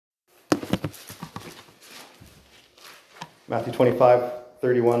Matthew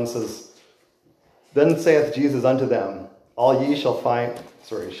 25:31 says, Then saith Jesus unto them, All ye shall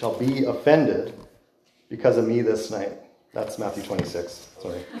be offended because of me this night. That's Matthew 26.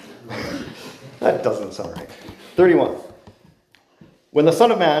 Sorry. That doesn't sound right. 31. When the Son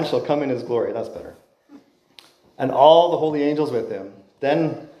of Man shall come in his glory, that's better, and all the holy angels with him,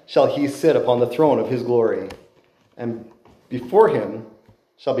 then shall he sit upon the throne of his glory, and before him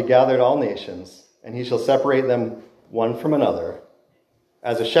shall be gathered all nations, and he shall separate them one from another,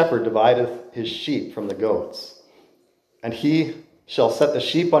 as a shepherd divideth his sheep from the goats. And he shall set the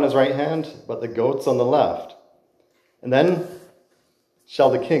sheep on his right hand, but the goats on the left. And then shall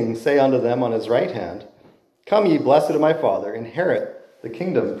the king say unto them on his right hand, Come ye, blessed of my Father, inherit the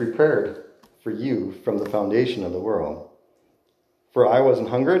kingdom prepared for you from the foundation of the world. For I was an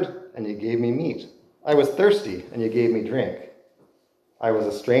hungered, and ye gave me meat. I was thirsty, and ye gave me drink. I was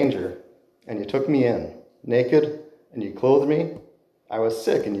a stranger, and ye took me in. Naked, and ye clothed me. I was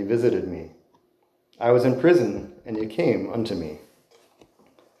sick, and ye visited me. I was in prison, and ye came unto me.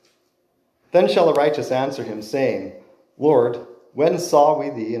 Then shall the righteous answer him, saying, Lord, when saw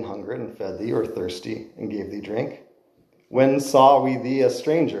we thee an hungered, and fed thee, or thirsty, and gave thee drink? When saw we thee a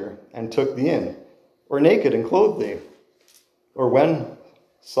stranger, and took thee in, or naked, and clothed thee? Or when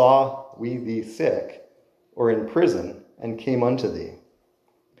saw we thee sick, or in prison, and came unto thee?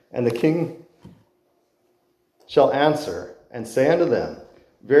 And the king shall answer, and say unto them,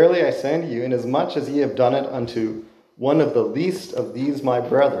 Verily I say unto you, inasmuch as ye have done it unto one of the least of these my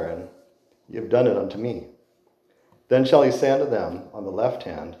brethren, ye have done it unto me. Then shall he say unto them on the left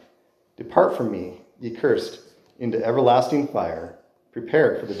hand, Depart from me, ye cursed, into everlasting fire,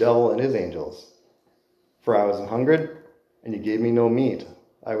 prepared for the devil and his angels. For I was an hungered, and ye gave me no meat.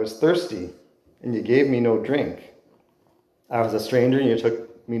 I was thirsty, and ye gave me no drink. I was a stranger, and ye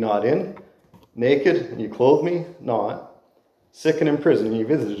took me not in. Naked, and ye clothed me not. Sick and in prison, and ye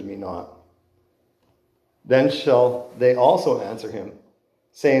visited me not. Then shall they also answer him,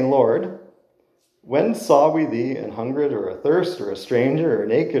 saying, Lord, when saw we thee an hungered, or athirst, or a stranger, or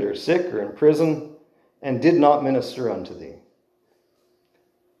naked, or sick, or in prison, and did not minister unto thee?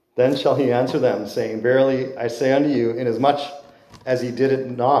 Then shall he answer them, saying, Verily I say unto you, inasmuch as ye did it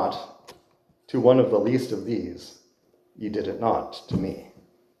not to one of the least of these, ye did it not to me.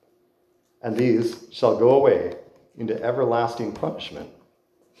 And these shall go away into everlasting punishment,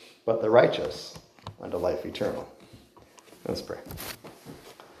 but the righteous unto life eternal. Let's pray.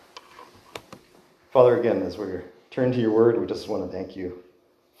 Father, again, as we turn to your word, we just want to thank you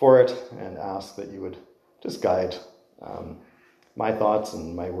for it and ask that you would just guide my thoughts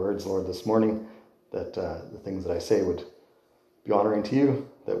and my words, Lord, this morning, that the things that I say would be honoring to you,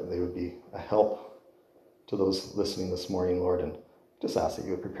 that they would be a help to those listening this morning, Lord, and just ask that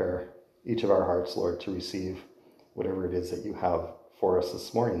you would prepare each of our hearts, Lord, to receive whatever it is that you have for us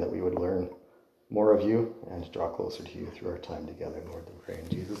this morning, that we would learn more of you and draw closer to you through our time together, Lord, we pray in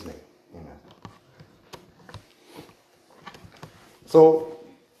Jesus' name. Amen. So,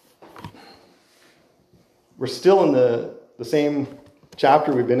 we're still in the same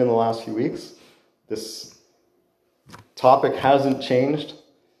chapter we've been in the last few weeks. This topic hasn't changed,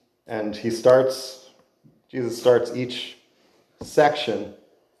 and Jesus starts each section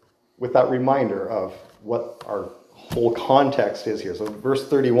with that reminder of what our whole context is here. So verse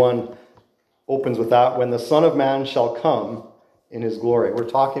 31 opens with that, when the Son of Man shall come in his glory. We're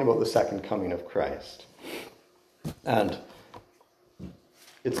talking about the second coming of Christ. And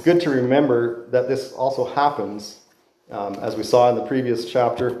it's good to remember that this also happens, as we saw in the previous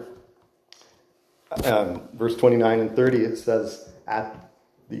chapter, verse 29 and 30, it says, at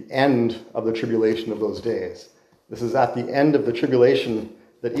the end of the tribulation of those days. This is at the end of the tribulation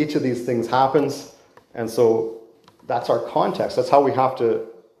that each of these things happens, and so that's our context. That's how we have to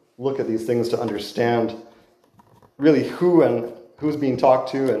look at these things to understand really who and who's being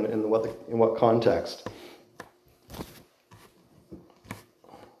talked to and in what context.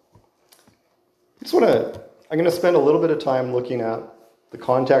 I'm going to spend a little bit of time looking at the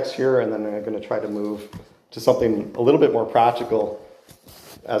context here, and then I'm going to try to move to something a little bit more practical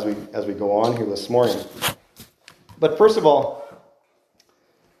as we go on here this morning. But first of all,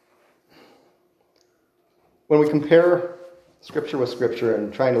 when we compare Scripture with Scripture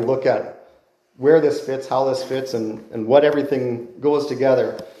and trying to look at where this fits, how this fits, and what everything goes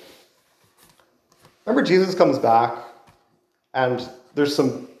together, remember Jesus comes back, and there's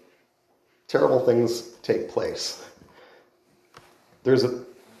some terrible things take place. There's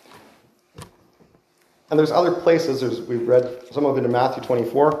other places. We've read some of it in Matthew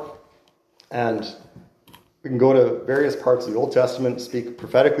 24, and we can go to various parts of the Old Testament, speak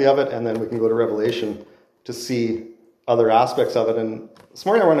prophetically of it, and then we can go to Revelation to see other aspects of it. And this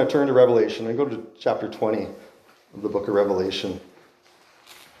morning I want to turn to Revelation and go to chapter 20 of the book of Revelation.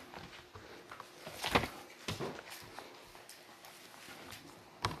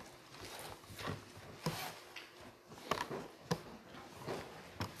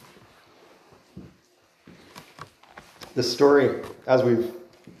 This story, as we've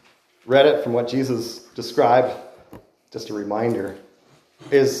read it from what Jesus described, just a reminder,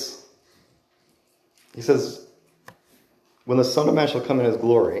 is, he says, when the Son of Man shall come in his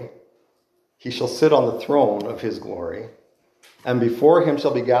glory, he shall sit on the throne of his glory, and before him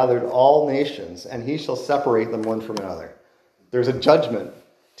shall be gathered all nations, and he shall separate them one from another. There's a judgment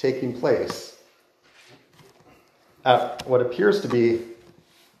taking place at what appears to be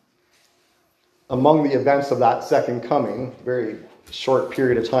among the events of that second coming, very short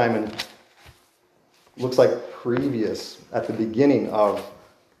period of time, and looks like previous at the beginning of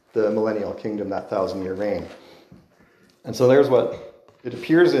the millennial kingdom, that 1,000-year reign. And so there's what it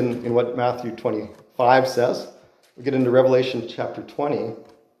appears in what Matthew 25 says. We get into Revelation chapter 20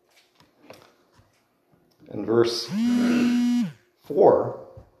 and verse 4.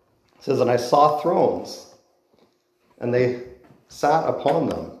 It says, "And I saw thrones, and they sat upon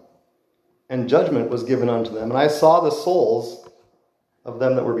them, and judgment was given unto them. And I saw the souls of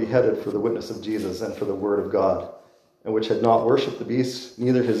them that were beheaded for the witness of Jesus and for the word of God, and which had not worshipped the beast,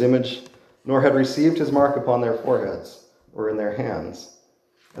 neither his image, nor had received his mark upon their foreheads or in their hands.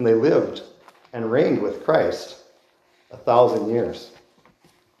 And they lived and reigned with Christ 1,000 years."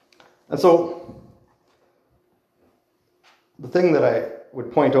 And so, the thing that I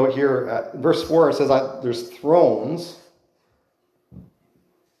would point out here, verse 4, it says there's thrones,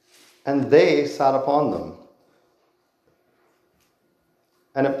 and they sat upon them.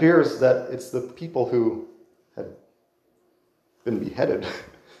 And it appears that it's the people who had been beheaded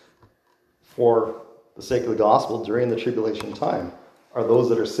for the sake of the gospel during the tribulation time are those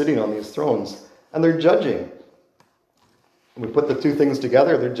that are sitting on these thrones. And they're judging. When we put the two things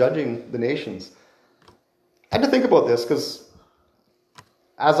together, they're judging the nations. I had to think about this because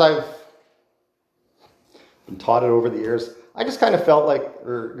as I've been taught it over the years, I just kind of felt like,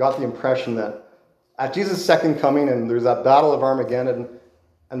 or got the impression that at Jesus' second coming, and there's that battle of Armageddon,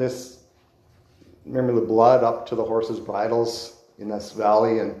 and this, remember the blood up to the horses' bridles in this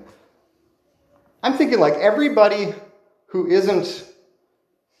valley, and I'm thinking like everybody who isn't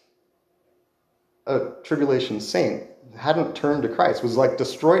a tribulation saint, hadn't turned to Christ, was like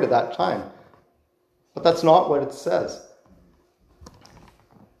destroyed at that time. But that's not what it says.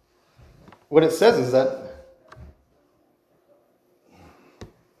 What it says is that,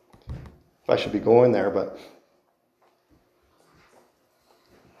 if I should be going there, but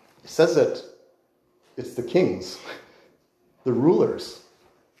it says that it's the kings, the rulers,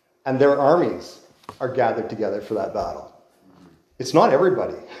 and their armies are gathered together for that battle. It's not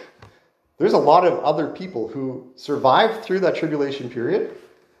everybody. There's a lot of other people who survived through that tribulation period,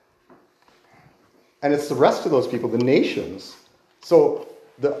 and it's the rest of those people, the nations. So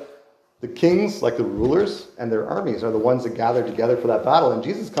the kings, like the rulers, and their armies are the ones that gather together for that battle, and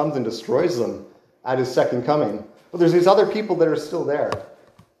Jesus comes and destroys them at his second coming. But there's these other people that are still there.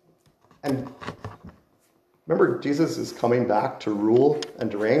 And remember, Jesus is coming back to rule and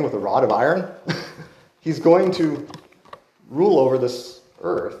to reign with a rod of iron. He's going to rule over this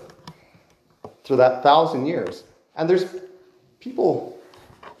earth through that 1,000 years. And there's people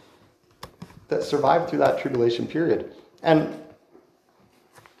that survived through that tribulation period. And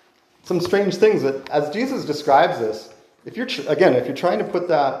some strange things that, as Jesus describes this, if you're trying to put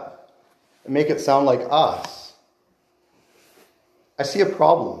that and make it sound like us, I see a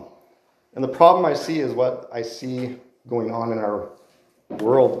problem. And the problem I see is what I see going on in our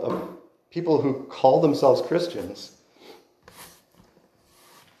world of people who call themselves Christians.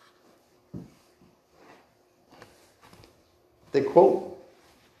 They quote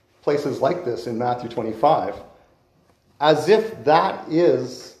places like this in Matthew 25 as if that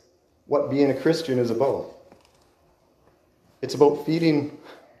is what being a Christian is about. It's about feeding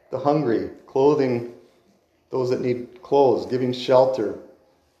the hungry, clothing those that need clothes, giving shelter,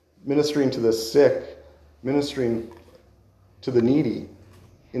 ministering to the sick, ministering to the needy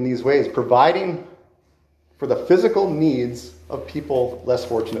in these ways, providing for the physical needs of people less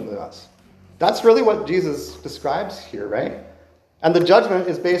fortunate than us. That's really what Jesus describes here, right? And the judgment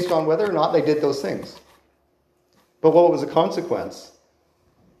is based on whether or not they did those things. But what was the consequence?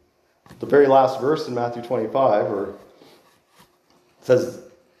 The very last verse in Matthew 25 says,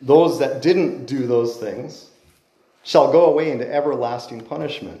 "Those that didn't do those things shall go away into everlasting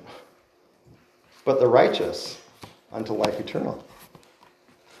punishment, but the righteous unto life eternal."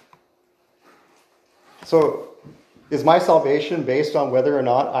 So Is my salvation based on whether or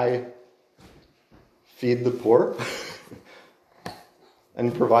not I feed the poor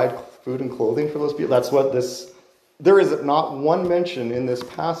and provide food and clothing for those people? That's what this... There is not one mention in this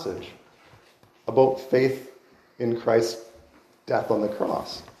passage about faith in Christ's death on the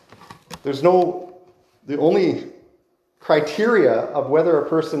cross. There's no... The only criteria of whether a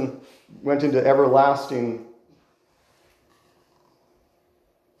person went into everlasting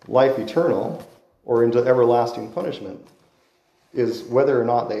life eternal or into everlasting punishment is whether or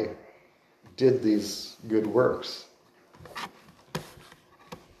not they did these good works.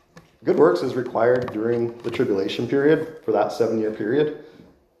 Good works is required during the tribulation period, for that 7-year period.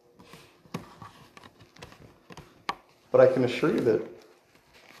 But I can assure you that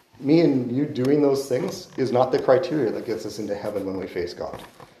me and you doing those things is not the criteria that gets us into heaven when we face God.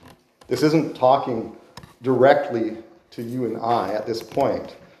 This isn't talking directly to you and I at this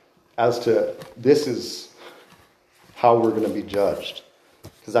point as to this is how we're going to be judged.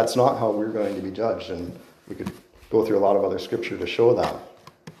 Because that's not how we're going to be judged. And we could go through a lot of other scripture to show that.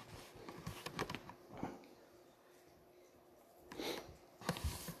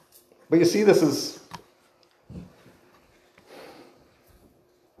 But you see, this is...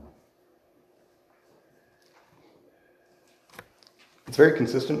 It's very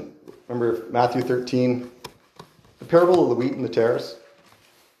consistent. Remember Matthew 13, the parable of the wheat and the tares.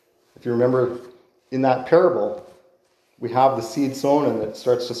 If you remember, in that parable, we have the seed sown and it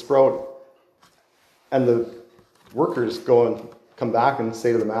starts to sprout. And the workers go and come back and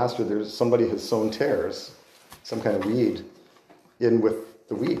say to the master, there's somebody has sown tares, some kind of weed, in with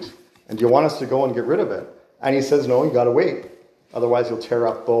the wheat. And do you want us to go and get rid of it? And he says, no, you got to wait. Otherwise you'll tear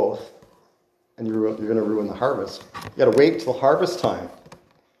up both. And you're going to ruin the harvest. You got to wait till harvest time.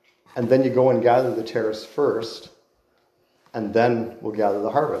 And then you go and gather the tares first. And then we'll gather the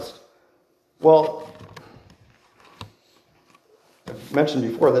harvest. Well, I've mentioned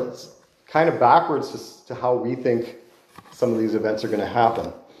before that it's kind of backwards to how we think some of these events are going to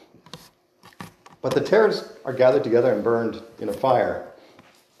happen. But the tares are gathered together and burned in a fire.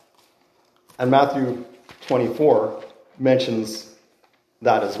 And Matthew 24 mentions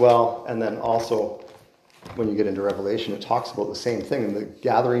that as well. And then also, when you get into Revelation, it talks about the same thing, the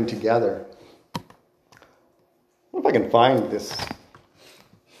gathering together. I don't know if I can find this.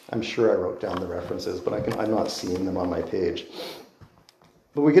 I'm sure I wrote down the references, but I'm not seeing them on my page.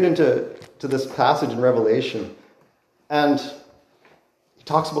 But we get into this passage in Revelation, and he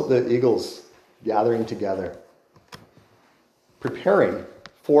talks about the eagles gathering together, preparing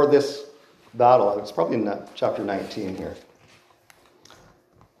for this battle. It's probably in chapter 19 here.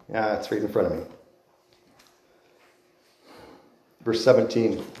 Yeah, it's right in front of me. Verse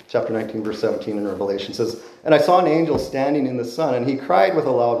 17, chapter 19, verse 17 in Revelation says, "And I saw an angel standing in the sun, and he cried with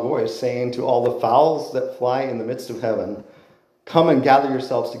a loud voice, saying to all the fowls that fly in the midst of heaven, come and gather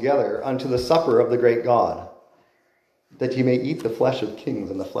yourselves together unto the supper of the great God, that ye may eat the flesh of kings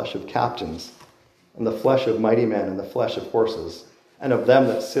and the flesh of captains, and the flesh of mighty men and the flesh of horses, and of them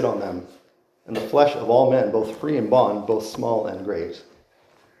that sit on them, and the flesh of all men, both free and bond, both small and great."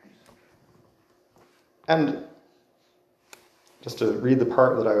 And just to read the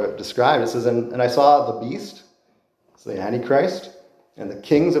part that I described, it says, and I saw the beast, it's the Antichrist, and the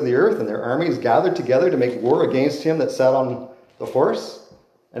kings of the earth and their armies gathered together to make war against him that sat on the horse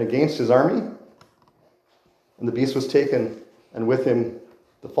and against his army. And the beast was taken, and with him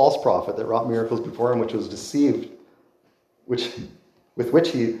the false prophet that wrought miracles before him, which was deceived, with which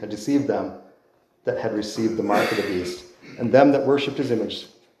he had deceived them that had received the mark of the beast, and them that worshipped his image.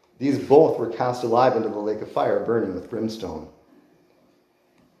 These both were cast alive into the lake of fire, burning with brimstone.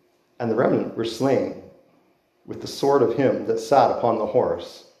 And the remnant were slain with the sword of him that sat upon the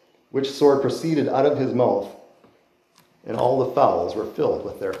horse, which sword proceeded out of his mouth, and all the fowls were filled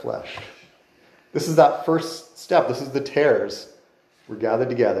with their flesh. This is that first step. This is the tares. We're gathered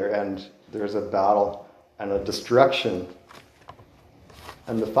together, and there's a battle and a destruction,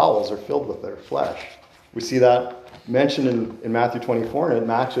 and the fowls are filled with their flesh. We see that mentioned in Matthew 24, and it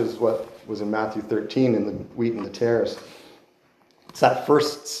matches what was in Matthew 13 in the wheat and the tares. It's that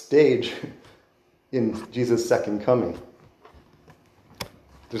first stage in Jesus' second coming.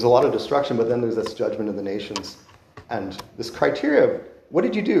 There's a lot of destruction, but then there's this judgment of the nations. And this criteria, what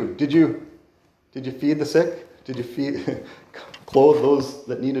did you do? Did you feed the sick? Did you clothe those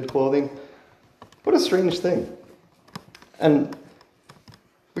that needed clothing? What a strange thing. And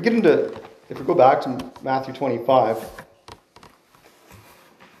we get into, if we go back to Matthew 25,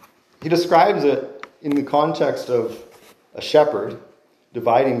 he describes it in the context of a shepherd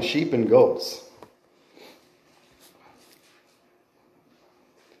dividing sheep and goats.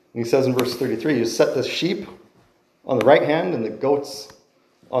 And he says in verse 33, "You set the sheep on the right hand and the goats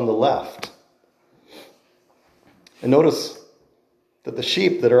on the left. And notice that the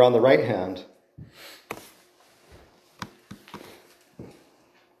sheep that are on the right hand,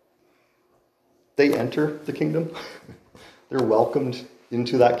 they enter the kingdom. They're welcomed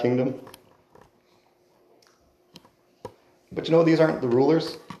into that kingdom. But you know, these aren't the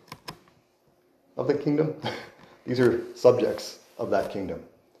rulers of the kingdom. These are subjects of that kingdom.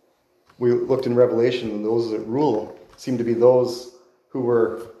 We looked in Revelation, and those that rule seem to be those who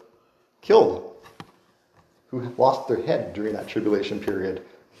were killed, who lost their head during that tribulation period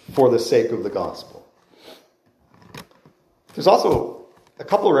for the sake of the gospel. There's also a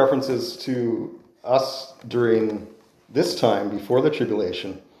couple of references to us during this time before the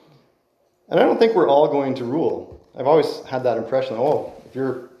tribulation. And I don't think we're all going to rule. I've always had that impression,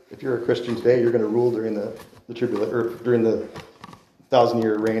 if you're a Christian today, you're going to rule during the tribulation, or during the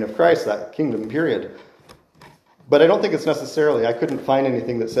 1,000-year reign of Christ, that kingdom period. But I don't think it's necessarily, I couldn't find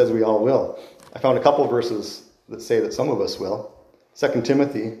anything that says we all will. I found a couple of verses that say that some of us will. 2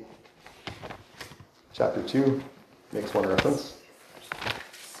 Timothy chapter 2 makes one reference.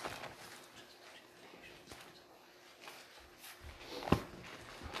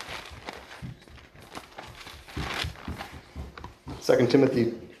 Second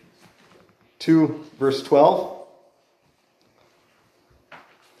Timothy 2, verse 12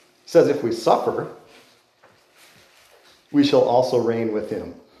 says, if we suffer, we shall also reign with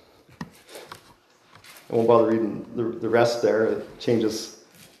him. I won't bother reading the rest there. It changes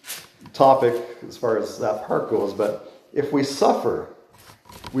topic as far as that part goes. But if we suffer,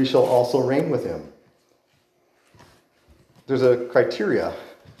 we shall also reign with him. There's a criteria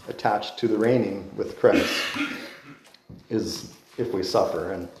attached to the reigning with Christ, is if we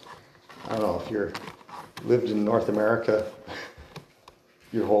suffer. And I don't know, if you're lived in North America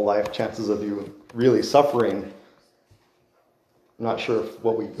your whole life, chances of you really suffering, I'm not sure if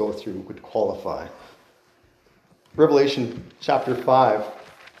what we go through would qualify. Revelation chapter 5,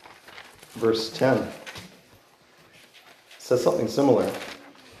 verse 10 says something similar.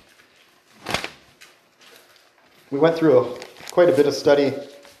 We went through quite a bit of study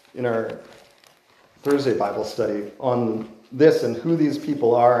in our Thursday Bible study on this and who these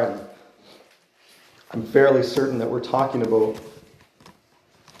people are, and I'm fairly certain that we're talking about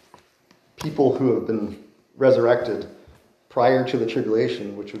people who have been resurrected prior to the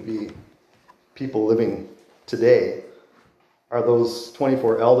tribulation, which would be people living today, are those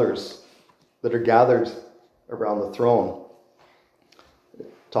 24 elders that are gathered around the throne.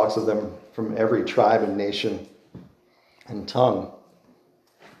 It talks of them from every tribe and nation and tongue.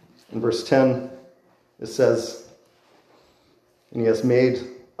 In verse 10, it says, and he has made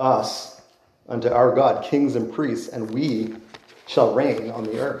us unto our God kings and priests, and we shall reign on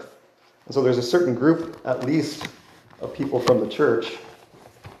the earth. And so there's a certain group, at least, of people from the church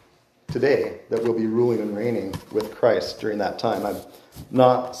today that will be ruling and reigning with Christ during that time. I'm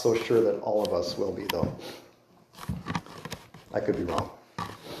not so sure that all of us will be, though. I could be wrong.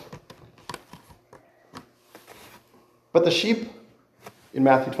 But the sheep in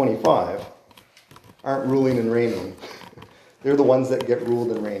Matthew 25 aren't ruling and reigning. They're the ones that get ruled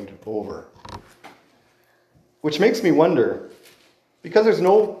and reigned over. Which makes me wonder, because there's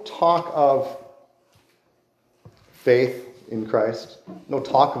no talk of faith in Christ, no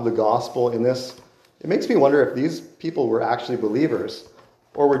talk of the gospel in this, it makes me wonder if these people were actually believers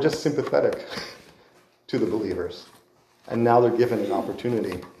or were just sympathetic to the believers. And now they're given an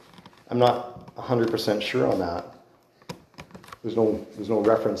opportunity. I'm not 100% sure on that. There's no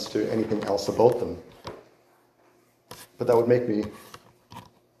reference to anything else about them. But that would make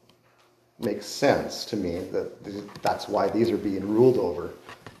sense to me that that's why these are being ruled over,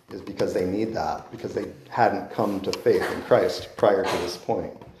 is because they need that, because they hadn't come to faith in Christ prior to this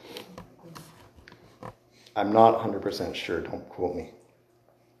point. I'm not 100% sure, don't quote me.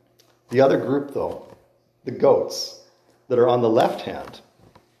 The other group, though, the goats that are on the left hand,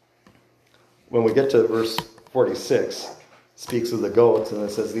 when we get to verse 46, speaks of the goats, and it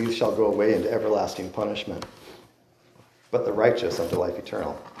says, these shall go away into everlasting punishment, but the righteous unto life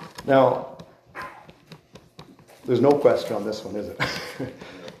eternal. Now, there's no question on this one, is it?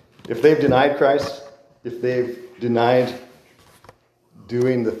 If they've denied Christ, if they've denied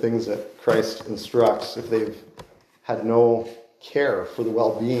doing the things that Christ instructs, if they've had no care for the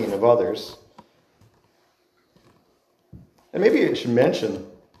well-being of others, and maybe I should mention,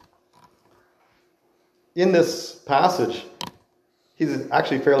 in this passage, he's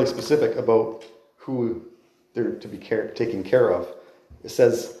actually fairly specific about who they're to be taken care of. It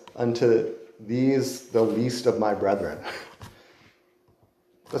says, unto these the least of my brethren.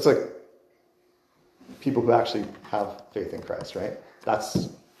 That's like people who actually have faith in Christ, right? That's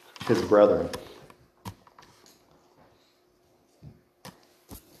his brethren.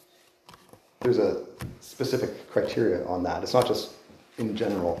 There's a specific criteria on that. It's not just in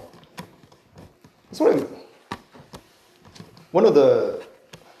general.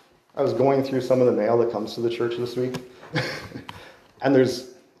 I was going through some of the mail that comes to the church this week, and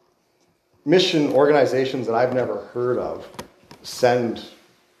there's mission organizations that I've never heard of send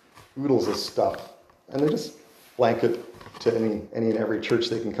oodles of stuff, and they just blanket to any and every church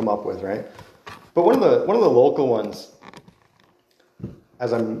they can come up with, right? But one of the local ones,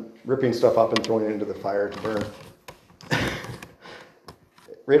 as I'm ripping stuff up and throwing it into the fire to burn,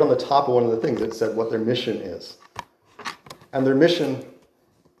 right on the top of one of the things it said what their mission is. And their mission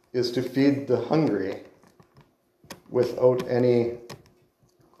is to feed the hungry without any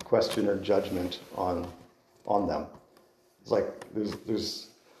question or judgment on them. It's like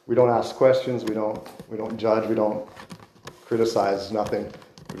we don't ask questions, we don't judge, we don't criticize, nothing.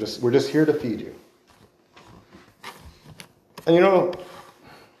 We're just here to feed you. And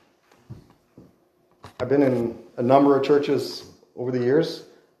I've been in a number of churches over the years,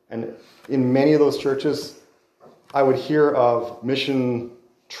 and in many of those churches, I would hear of mission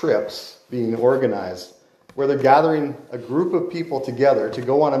trips being organized where they're gathering a group of people together to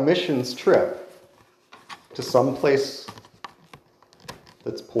go on a missions trip to some place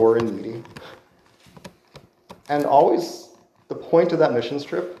that's poor and needy. And always the point of that missions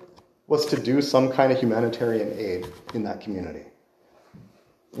trip was to do some kind of humanitarian aid in that community.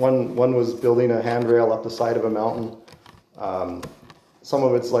 One was building a handrail up the side of a mountain. Some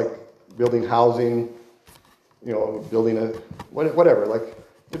of it's like building housing, building whatever, like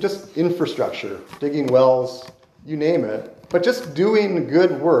just infrastructure, digging wells, you name it. But just doing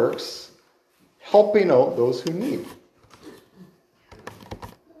good works, helping out those who need.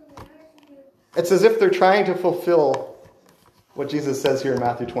 It's as if they're trying to fulfill what Jesus says here in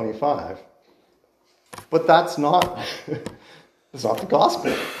Matthew 25. But that's not, it's not the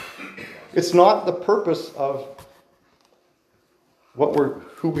gospel. It's not the purpose of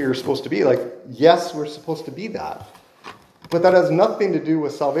who we are supposed to be. Like, yes, we're supposed to be that. But that has nothing to do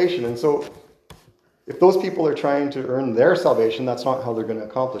with salvation. And so, if those people are trying to earn their salvation, that's not how they're going to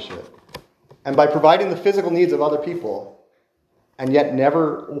accomplish it. And by providing the physical needs of other people, and yet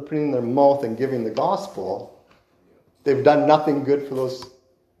never opening their mouth and giving the gospel, they've done nothing good for those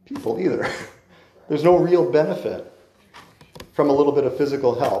people either. There's no real benefit from a little bit of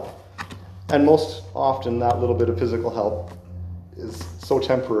physical help. And most often that little bit of physical help is so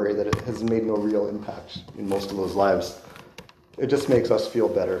temporary that it has made no real impact in most of those lives. It just makes us feel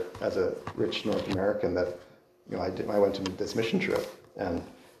better as a rich North American that, I went to this mission trip, and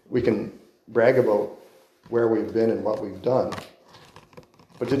we can brag about where we've been and what we've done.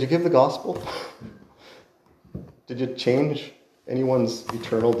 But did you give the gospel? Did you change anyone's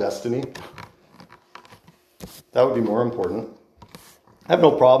eternal destiny? That would be more important. I have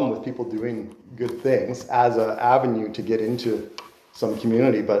no problem with people doing good things as an avenue to get into some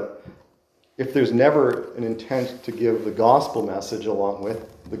community, but if there's never an intent to give the gospel message along with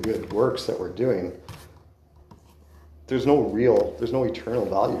the good works that we're doing, there's no eternal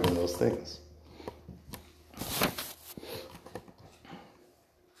value in those things.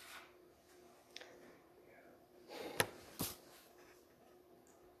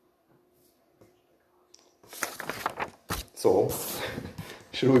 So,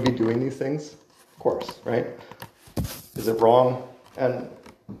 should we be doing these things? Of course, right? Is it wrong? And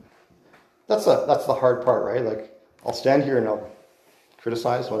that's the hard part, right? Like, I'll stand here and I'll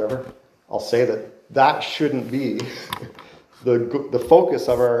criticize, whatever. I'll say that shouldn't be the focus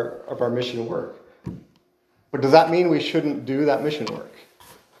of our mission work. But does that mean we shouldn't do that mission work?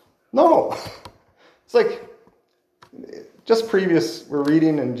 No. It's like, we're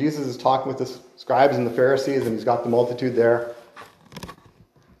reading, and Jesus is talking with the scribes and the Pharisees, and he's got the multitude there.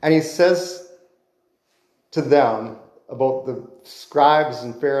 And he says to them about the scribes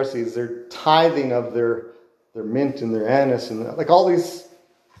and Pharisees, their tithing of their mint and their anise, and like all these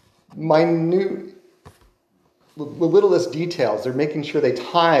minute, the littlest details. They're making sure they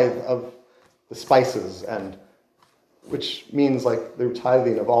tithe of the spices, and which means like they're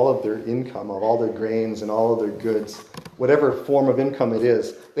tithing of all of their income, of all their grains and all of their goods, whatever form of income it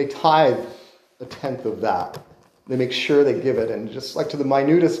is. They tithe a tenth of that. They make sure they give it, and just like to the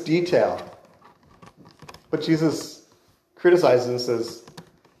minutest detail. But Jesus criticizes and says,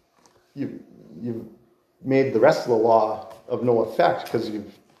 you've made the rest of the law of no effect because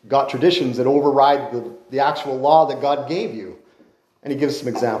you've got traditions that override the actual law that God gave you. And he gives some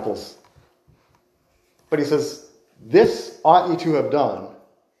examples. But he says, this ought ye to have done,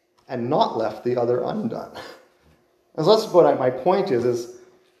 and not left the other undone. And so that's what my point is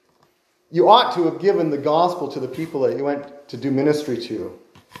you ought to have given the gospel to the people that you went to do ministry to.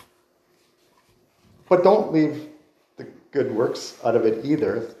 But don't leave the good works out of it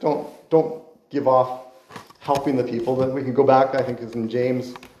either. Don't give off helping the people. Then we can go back, I think it's in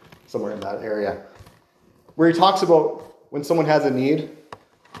James, somewhere in that area, where he talks about when someone has a need,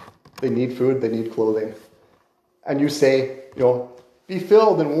 they need food, they need clothing. And you say, be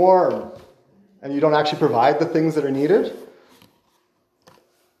filled and warm, and you don't actually provide the things that are needed,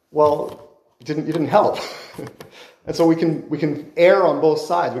 well, you didn't help. And so we can err on both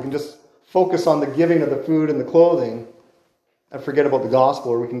sides. We can just focus on the giving of the food and the clothing and forget about the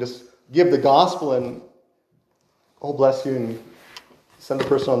gospel, or we can just give the gospel and, oh, bless you, and send the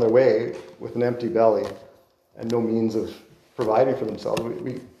person on their way with an empty belly and no means of providing for themselves.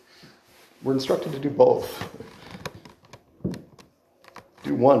 We're instructed to do both.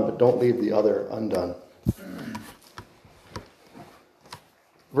 Do one, but don't leave the other undone.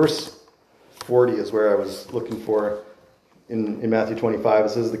 Verse 40 is where I was looking for in Matthew 25. It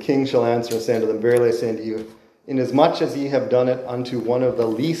says, "The king shall answer and say unto them, Verily I say unto you, inasmuch as ye have done it unto one of the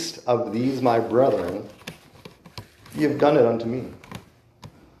least of these my brethren, ye have done it unto me."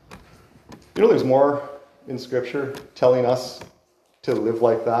 There's more in Scripture telling us to live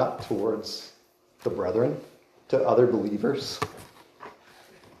like that towards the brethren, to other believers.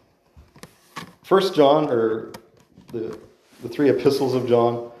 1 John, or the three epistles of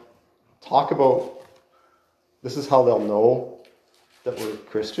John, talk about this is how they'll know that we're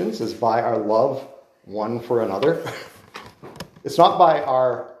Christians, is by our love one for another. It's not by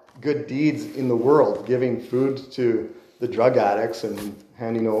our good deeds in the world, giving food to the drug addicts and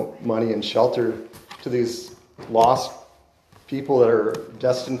handing out money and shelter to these lost people that are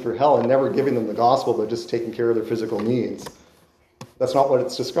destined for hell, and never giving them the gospel, but just taking care of their physical needs. That's not what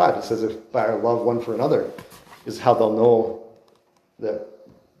it's described. It says if by our love one for another is how they'll know that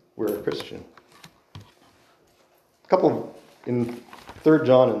we're a Christian. A couple in 3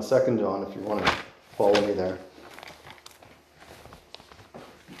 John and 2 John, if you want to follow me there.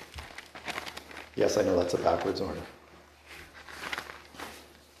 Yes, I know that's a backwards order.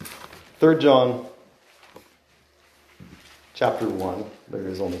 3 John, chapter 1. There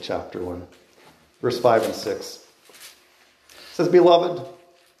is only chapter 1. Verse 5 and 6. It says, "Beloved,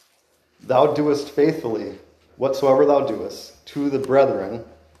 thou doest faithfully whatsoever thou doest to the brethren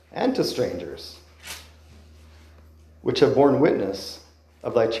and to strangers, which have borne witness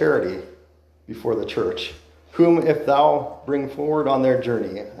of thy charity before the church, whom if thou bring forward on their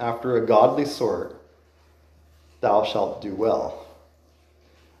journey after a godly sort, thou shalt do well.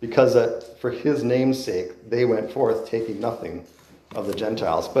 Because that for his name's sake they went forth, taking nothing of the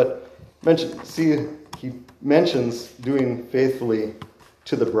Gentiles." But he mentions doing faithfully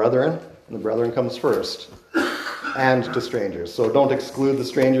to the brethren, and the brethren comes first, and to strangers. So don't exclude the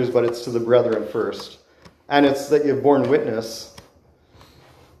strangers, but it's to the brethren first. And it's that you've borne witness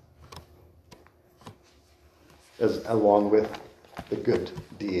along with the good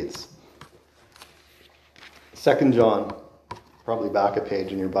deeds. 2 John, probably back a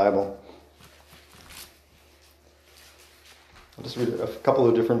page in your Bible. I'll just read a couple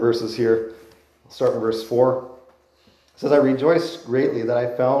of different verses here. I'll start in verse 4. It says, "I rejoice greatly that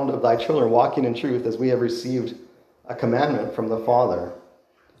I found of thy children walking in truth, as we have received a commandment from the Father.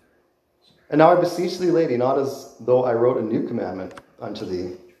 And now I beseech thee, lady, not as though I wrote a new commandment unto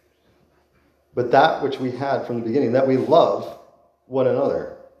thee, but that which we had from the beginning, that we love one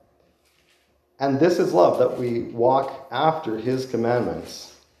another. And this is love, that we walk after his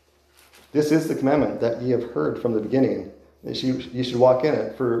commandments. This is the commandment that ye have heard from the beginning, that ye should walk in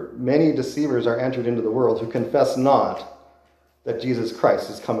it. For many deceivers are entered into the world, who confess not that Jesus Christ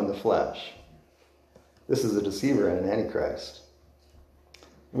is come in the flesh." This is a deceiver and an antichrist.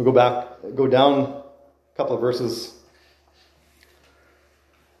 We go down a couple of verses.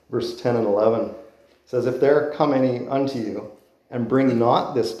 Verse 10 and 11 says, "If there come any unto you, and bring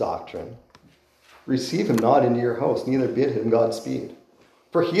not this doctrine, receive him not into your house, neither bid him Godspeed.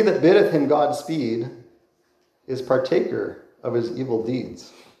 For he that biddeth him Godspeed is partaker of his evil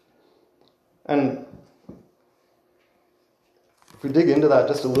deeds." And if we dig into that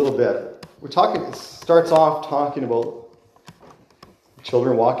just a little bit, it starts off talking about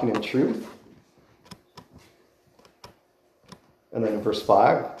children walking in truth. And then in verse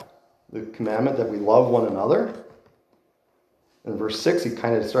 5, the commandment that we love one another. In verse 6, he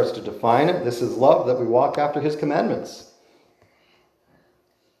kind of starts to define it. This is love, that we walk after his commandments.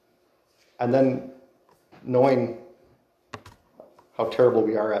 And then, knowing how terrible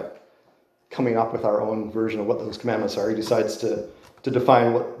we are at coming up with our own version of what those commandments are, he decides to to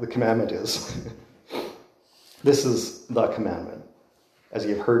define what the commandment is. This is the commandment. As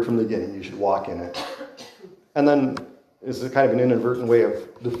you have heard from the beginning, you should walk in it. And then is kind of an inadvertent way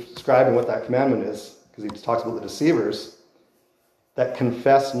of describing what that commandment is, because he talks about the deceivers that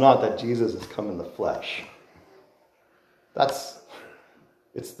confess not that Jesus has come in the flesh.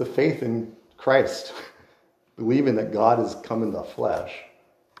 It's the faith in Christ, believing that God has come in the flesh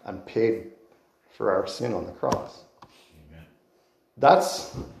and paid for our sin on the cross. Amen.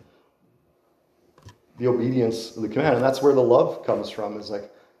 That's the obedience of the command, and that's where the love comes from. Is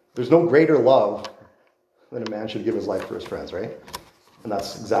like, there's no greater love than a man should give his life for his friends, right? And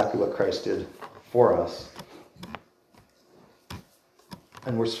that's exactly what Christ did for us.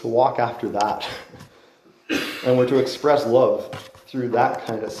 And we're to walk after that. And we're to express love through that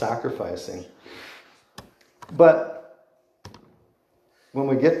kind of sacrificing. But when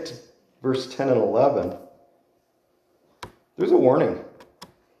we get to verse 10 and 11, there's a warning.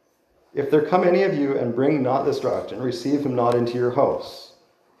 If there come any of you and bring not this doctrine, receive him not into your house.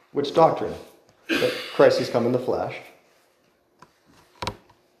 Which doctrine? That Christ has come in the flesh.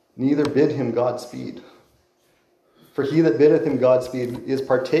 Neither bid him Godspeed. For he that biddeth him Godspeed is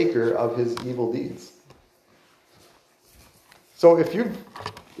partaker of his evil deeds. So if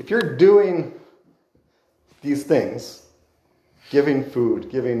you're doing these things, giving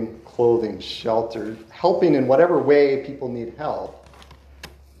food, giving clothing, shelter, helping in whatever way people need help,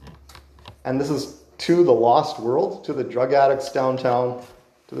 and this is to the lost world, to the drug addicts downtown,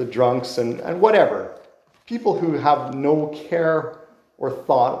 to the drunks and whatever, people who have no care or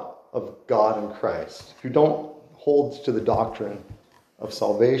thought of God and Christ, who don't hold to the doctrine of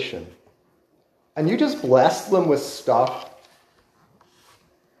salvation, and you just bless them with stuff,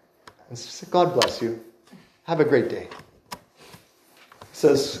 and say, God bless you. Have a great day. It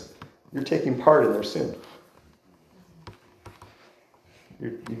says you're taking part in their sin.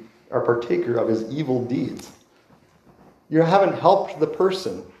 You are partaker of his evil deeds. You haven't helped the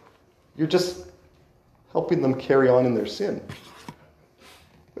person. You're just helping them carry on in their sin.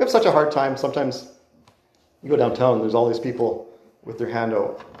 We have such a hard time. Sometimes you go downtown, there's all these people with their hand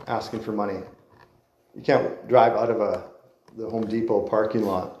out asking for money. You can't drive out of the Home Depot parking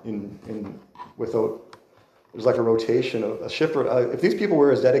lot without, there's like a rotation of a shift. If these people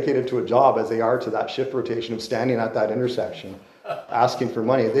were as dedicated to a job as they are to that shift rotation of standing at that intersection asking for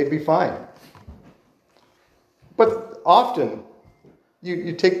money, they'd be fine. But often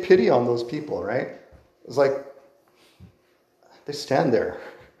you take pity on those people, right? It's like they stand there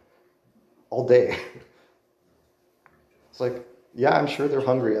all day. It's like, yeah, I'm sure they're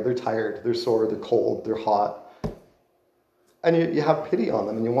hungry, they're tired, they're sore, they're cold, they're hot. And you have pity on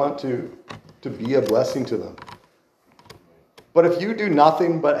them and you want to be a blessing to them. But if you do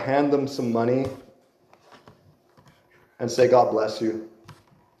nothing but hand them some money and say, God bless you,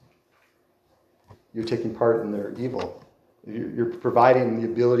 you're taking part in their evil. You're providing the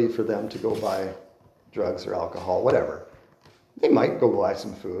ability for them to go buy drugs or alcohol, whatever. They might go buy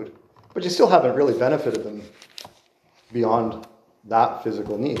some food, but you still haven't really benefited them beyond that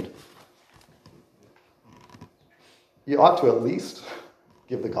physical need. You ought to at least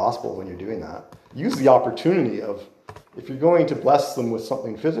give the gospel when you're doing that. Use the opportunity of, if you're going to bless them with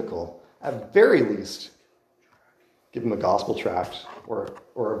something physical, at very least, give them a gospel tract or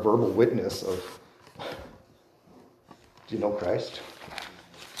a verbal witness of, do you know Christ?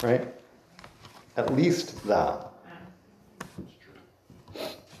 Right? At least that.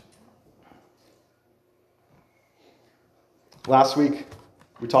 Last week,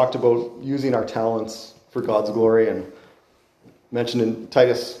 we talked about using our talents for God's glory, and mentioned in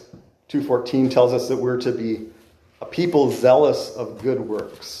Titus 2:14 tells us that we're to be a people zealous of good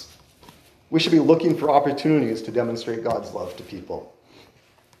works. We should be looking for opportunities to demonstrate God's love to people.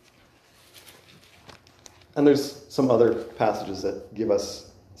 And there's some other passages that give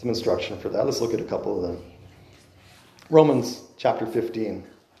us some instruction for that. Let's look at a couple of them. Romans chapter 15.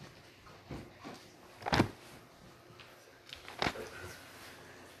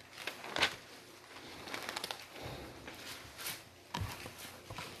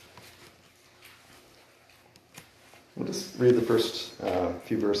 We'll just read the first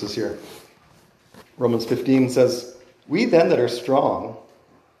few verses here. Romans 15 says, "We then that are strong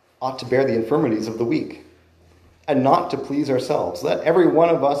ought to bear the infirmities of the weak, and not to please ourselves. Let every one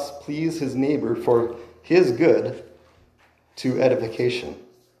of us please his neighbor for his good, to edification.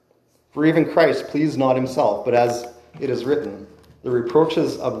 For even Christ pleased not himself, but as it is written, the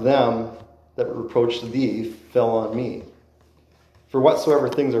reproaches of them that reproached thee fell on me. For whatsoever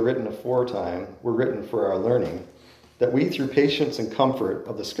things are written aforetime were written for our learning, that we through patience and comfort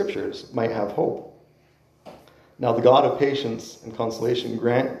of the Scriptures might have hope. Now the God of patience and consolation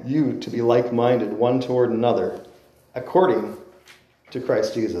grant you to be like-minded one toward another, according to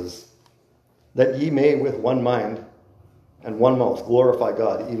Christ Jesus, that ye may with one mind and one mouth glorify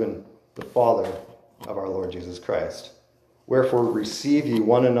God, even the Father of our Lord Jesus Christ. Wherefore receive ye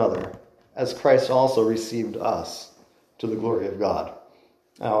one another, as Christ also received us, to the glory of God.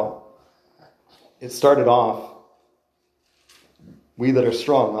 Now, it started off, we that are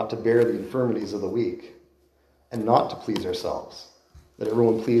strong ought to bear the infirmities of the weak, and not to please ourselves, that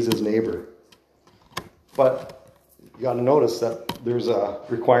everyone please his neighbor. But you got to notice that there's a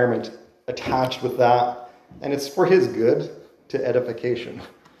requirement attached with that, and it's for his good, to edification.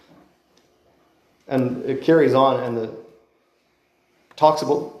 And it carries on, and it talks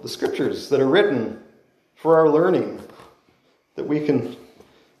about the scriptures that are written for our learning, that we can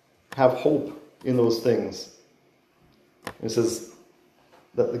have hope in those things. It says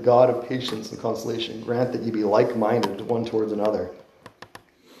that the God of patience and consolation grant that ye be like-minded one towards another.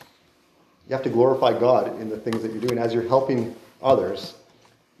 You have to glorify God in the things that you're doing. As you're helping others,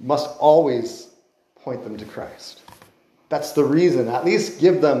 you must always point them to Christ. That's the reason. At least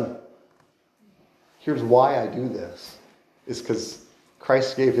give them, here's why I do this. Is because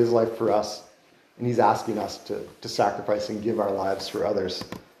Christ gave his life for us, and he's asking us to sacrifice and give our lives for others.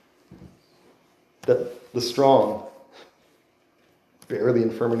 That the strong bear the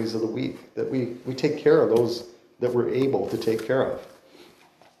infirmities of the weak, that we take care of those that we're able to take care of.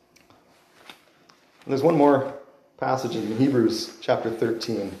 And there's one more passage in Hebrews chapter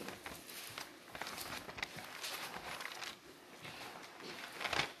 13.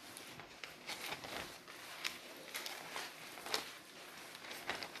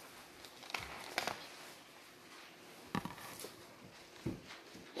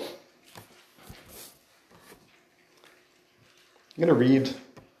 I'm going to read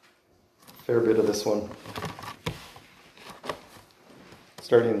a fair bit of this one,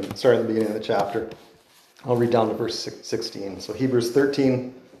 starting at the beginning of the chapter. I'll read down to verse 16. So Hebrews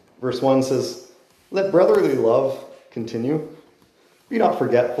 13, verse 1 says, "Let brotherly love continue. Be not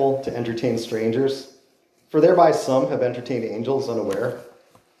forgetful to entertain strangers, for thereby some have entertained angels unaware.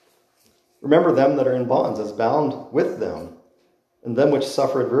 Remember them that are in bonds as bound with them, and them which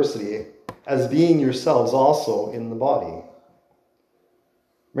suffer adversity, as being yourselves also in the body.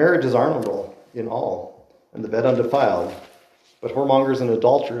 Marriage is honorable in all, and the bed undefiled, but whoremongers and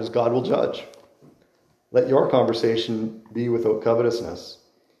adulterers God will judge. Let your conversation be without covetousness,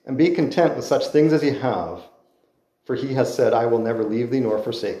 and be content with such things as ye have, for he has said, I will never leave thee nor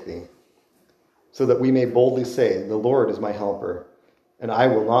forsake thee, so that we may boldly say, the Lord is my helper, and I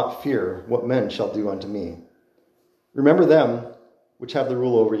will not fear what men shall do unto me. Remember them which have the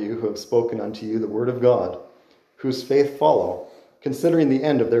rule over you, who have spoken unto you the word of God, whose faith follow, considering the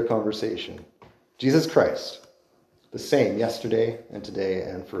end of their conversation. Jesus Christ, the same yesterday and today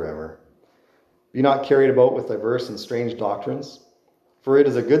and forever. Be not carried about with diverse and strange doctrines, for it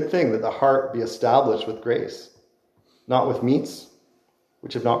is a good thing that the heart be established with grace, not with meats,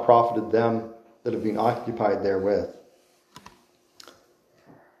 which have not profited them that have been occupied therewith.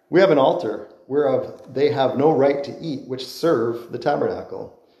 We have an altar, whereof they have no right to eat, which serve the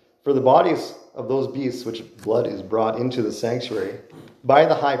tabernacle. For the bodies of those beasts which blood is brought into the sanctuary by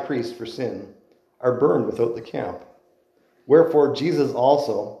the high priest for sin are burned without the camp. Wherefore Jesus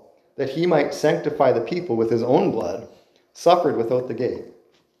also, that he might sanctify the people with his own blood, suffered without the gate.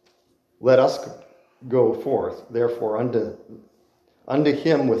 Let us go forth, therefore, unto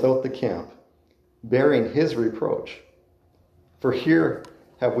him without the camp, bearing his reproach. For here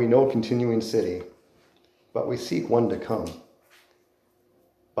have we no continuing city, but we seek one to come.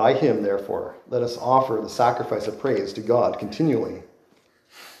 By him, therefore, let us offer the sacrifice of praise to God continually.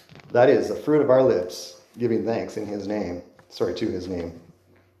 That is the fruit of our lips, giving thanks to his name.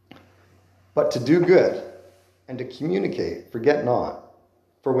 But to do good and to communicate, forget not,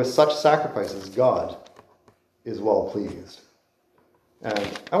 for with such sacrifices God is well pleased."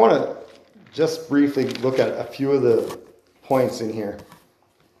 And I want to just briefly look at a few of the points in here.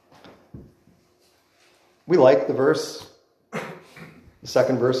 We like the verse, the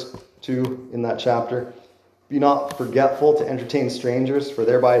second verse 2 in that chapter. Be not forgetful to entertain strangers, for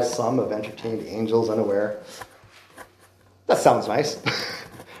thereby some have entertained angels unaware. That sounds nice,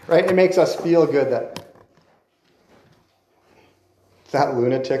 right? It makes us feel good that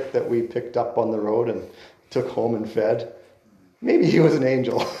lunatic that we picked up on the road and took home and fed, maybe he was an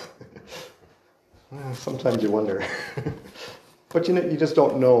angel. Sometimes you wonder. But you just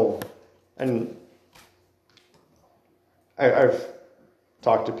don't know. And I've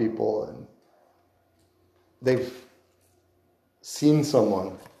talked to people, and they've seen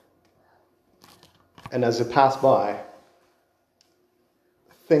someone And as it pass by,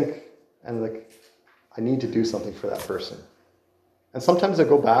 think and like, I need to do something for that person. And sometimes I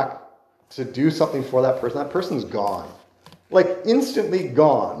go back to do something for that person. That person's gone. Like instantly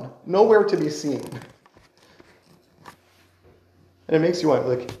gone. Nowhere to be seen. And it makes you want,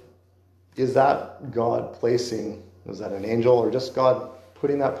 like, is that God placing, is that an angel or just God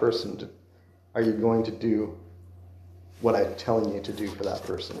putting that person to, are you going to do what I'm telling you to do for that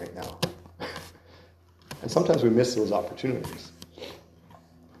person right now? And sometimes we miss those opportunities.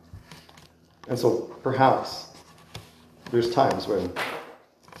 And so perhaps there's times when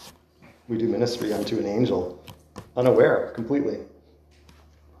we do ministry unto an angel, unaware completely,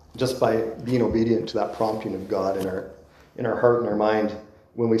 just by being obedient to that prompting of God in our heart and our mind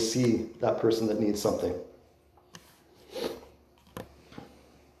when we see that person that needs something.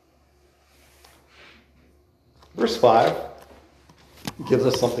 Verse 5 gives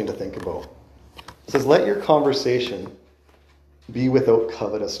us something to think about. It says, let your conversation be without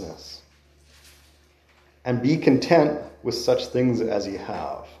covetousness, and be content with such things as ye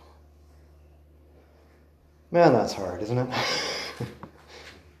have. Man, that's hard, isn't it? Do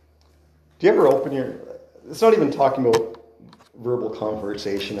you ever open your... It's not even talking about verbal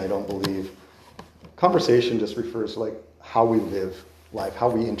conversation, I don't believe. Conversation just refers to like how we live life, how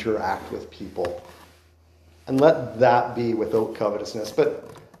we interact with people. And let that be without covetousness. But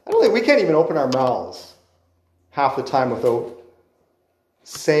I don't think we can't even open our mouths half the time without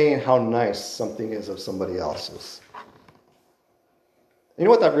saying how nice something is of somebody else's. You know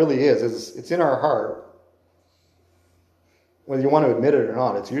what that really is it's in our heart. Whether you want to admit it or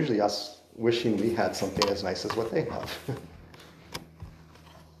not, it's usually us wishing we had something as nice as what they have. It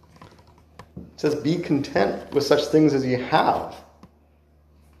says, be content with such things as you have.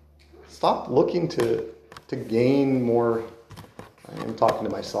 Stop looking to gain more. I'm talking to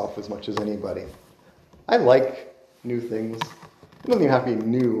myself as much as anybody. I like new things. It doesn't even have to be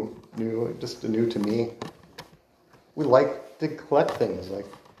new, just new to me. We like to collect things like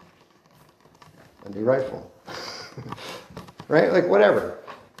a new rifle. Right? Like whatever.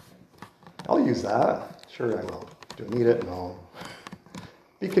 I'll use that. Sure I will. Do I need it? No.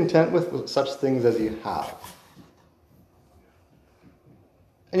 Be content with such things as you have.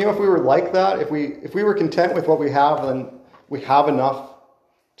 And you know, if we were like that, if we were content with what we have, then we have enough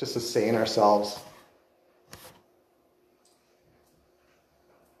to sustain ourselves.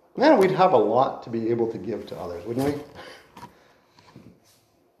 Man, we'd have a lot to be able to give to others, wouldn't we?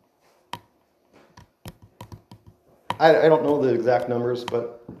 I don't know the exact numbers,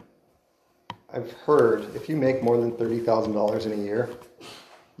 but I've heard if you make more than $30,000 in a year,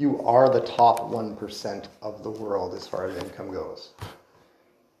 you are the top 1% of the world as far as income goes.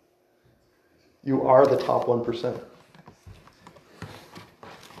 You are the top 1%.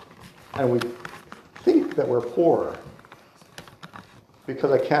 And we think that we're poor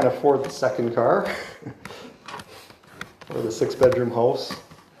because I can't afford the second car or the 6-bedroom house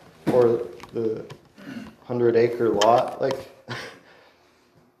or the 100-acre lot. Like,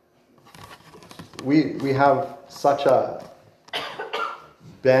 we have such a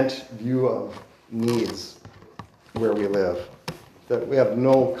bent view of needs where we live that we have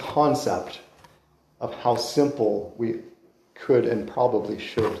no concept of how simple we could and probably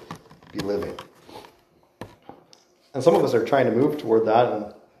should be living. And some of us are trying to move toward that,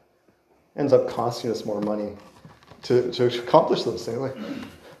 and ends up costing us more money to accomplish those things. Like,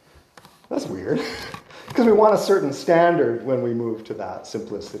 that's weird. Because we want a certain standard when we move to that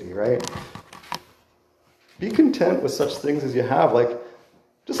simplicity, right? Be content with such things as you have. Like,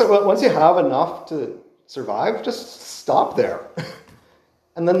 just like once you have enough to survive, just stop there.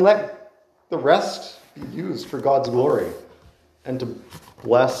 And then let the rest be used for God's glory and to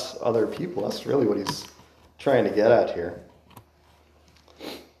bless other people. That's really what he's trying to get at here.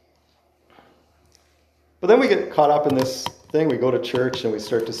 But then we get caught up in this thing. We go to church and we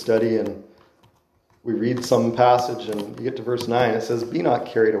start to study and we read some passage and you get to verse 9. It says, be not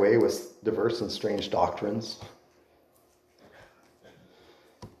carried away with diverse and strange doctrines.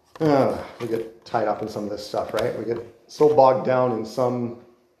 We get tied up in some of this stuff, right? We get so bogged down in some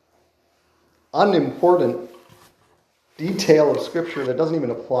unimportant detail of Scripture that doesn't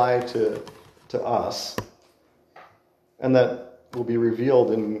even apply to us, and that will be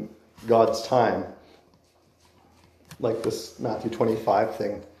revealed in God's time. Like this Matthew 25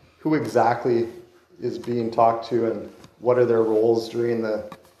 thing. Who exactly is being talked to and what are their roles during the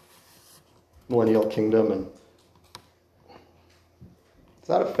millennial kingdom? And does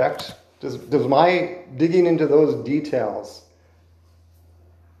that affect, does my digging into those details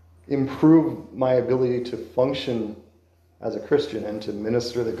improve my ability to function as a Christian and to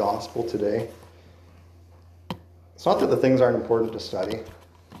minister the gospel today? It's not that the things aren't important to study.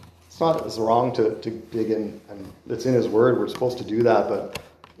 It's not it's wrong to dig in, and it's in His Word. We're supposed to do that. But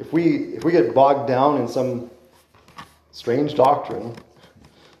if we get bogged down in some strange doctrine,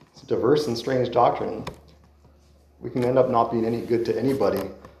 it's diverse and strange doctrine, we can end up not being any good to anybody,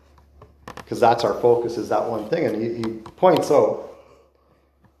 because that's our focus, is that one thing. And he points out,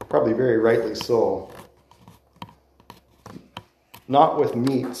 probably very rightly so, not with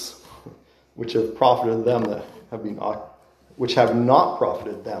meats which have profited them that have been, which have not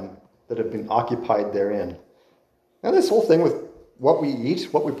profited them that have been occupied therein. Now, this whole thing with what we eat,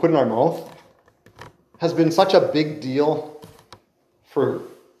 what we put in our mouth, has been such a big deal for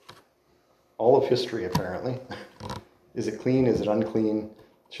all of history, apparently. Is it clean? Is it unclean?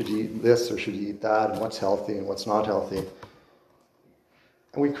 Should you eat this or should you eat that? And what's healthy and what's not healthy?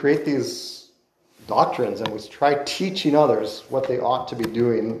 And we create these doctrines and we try teaching others what they ought to be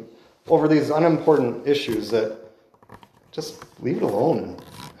doing over these unimportant issues that just leave it alone.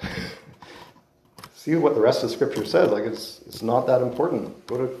 See what the rest of the Scripture says. Like, it's not that important.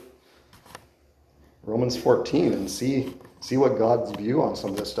 Go to Romans 14 and see what God's view on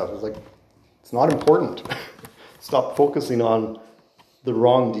some of this stuff is. Like, it's not important. Stop focusing on the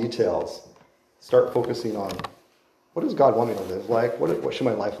wrong details. Start focusing on, what does God want me to live like? What should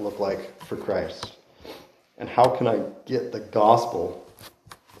my life look like for Christ? And how can I get the gospel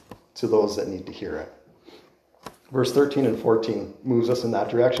to those that need to hear it? Verse 13 and 14 moves us in that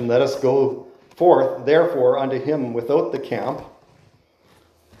direction. Let us go forth, therefore, unto him without the camp.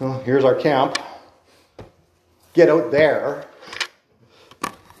 Well, here's our camp. Get out there,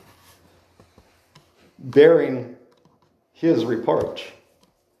 bearing his reproach.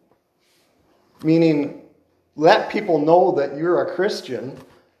 Meaning, let people know that you're a Christian,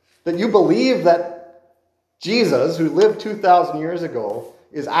 that you believe that Jesus, who lived 2,000 years ago,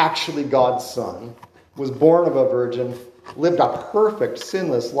 is actually God's Son, was born of a virgin, lived a perfect,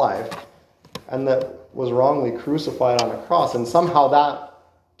 sinless life, and that was wrongly crucified on a cross. And somehow that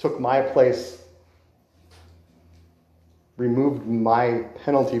took my place, removed my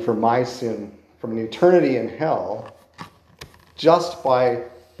penalty for my sin from an eternity in hell, just by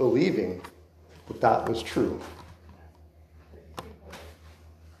believing that that was true.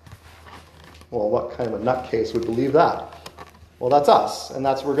 Well, what kind of a nutcase would believe that? Well, that's us, and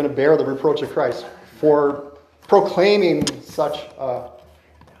we're going to bear the reproach of Christ for proclaiming such a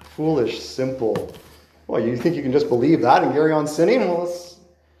foolish, simple. Well, you think you can just believe that and carry on sinning? Well, it's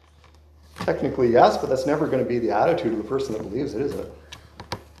technically yes, but that's never going to be the attitude of the person that believes it, is it?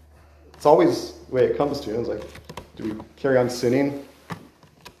 It's always the way it comes to. It's like, do we carry on sinning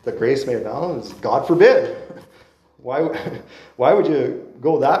that grace may abound? It's God forbid. Why would you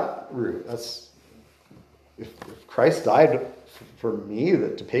go that route? That's if Christ died for me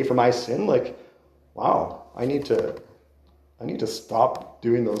to pay for my sin, like, wow, I need to stop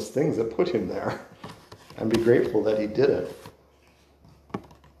doing those things that put him there and be grateful that he did it.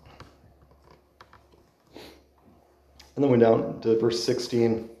 And then we're down to verse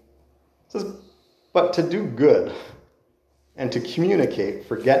 16. It says, but to do good and to communicate,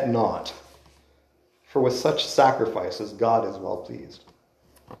 forget not. For with such sacrifices, God is well pleased.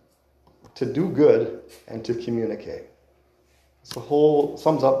 To do good and to communicate. It's the whole,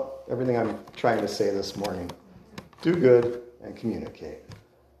 sums up everything I'm trying to say this morning. Do good and communicate.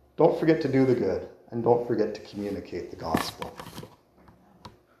 Don't forget to do the good, and don't forget to communicate the gospel.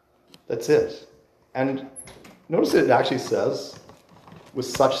 That's it. And notice that it actually says, with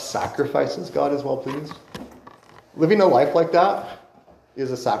such sacrifices, God is well pleased. Living a life like that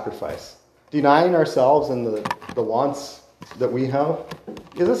is a sacrifice. Denying ourselves and the wants that we have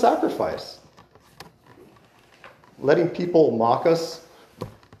is a sacrifice. Letting people mock us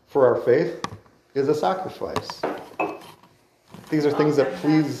for our faith is a sacrifice. These are things that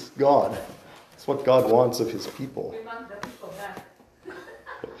please God. It's what God wants of his people.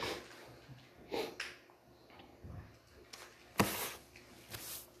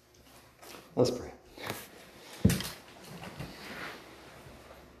 Let's pray.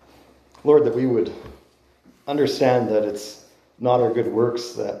 Lord, that we would understand that it's not our good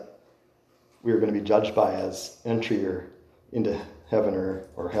works that we are going to be judged by as entry or into heaven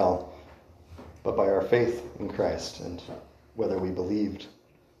or hell, but by our faith in Christ and whether we believed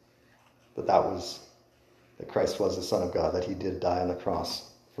that Christ was the Son of God, that he did die on the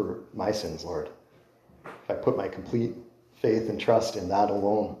cross for my sins, Lord. If I put my complete faith and trust in that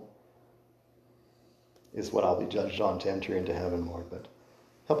alone, is what I'll be judged on to enter into heaven, Lord. But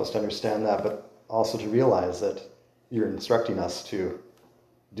help us to understand that, but also to realize that you're instructing us to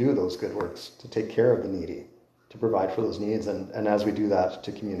do those good works, to take care of the needy, to provide for those needs, and as we do that,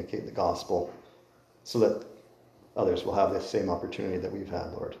 to communicate the gospel so that others will have the same opportunity that we've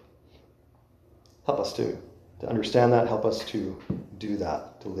had, Lord. Help us to understand that. Help us to do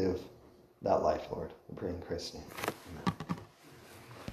that, to live that life, Lord. We pray in Christ's name.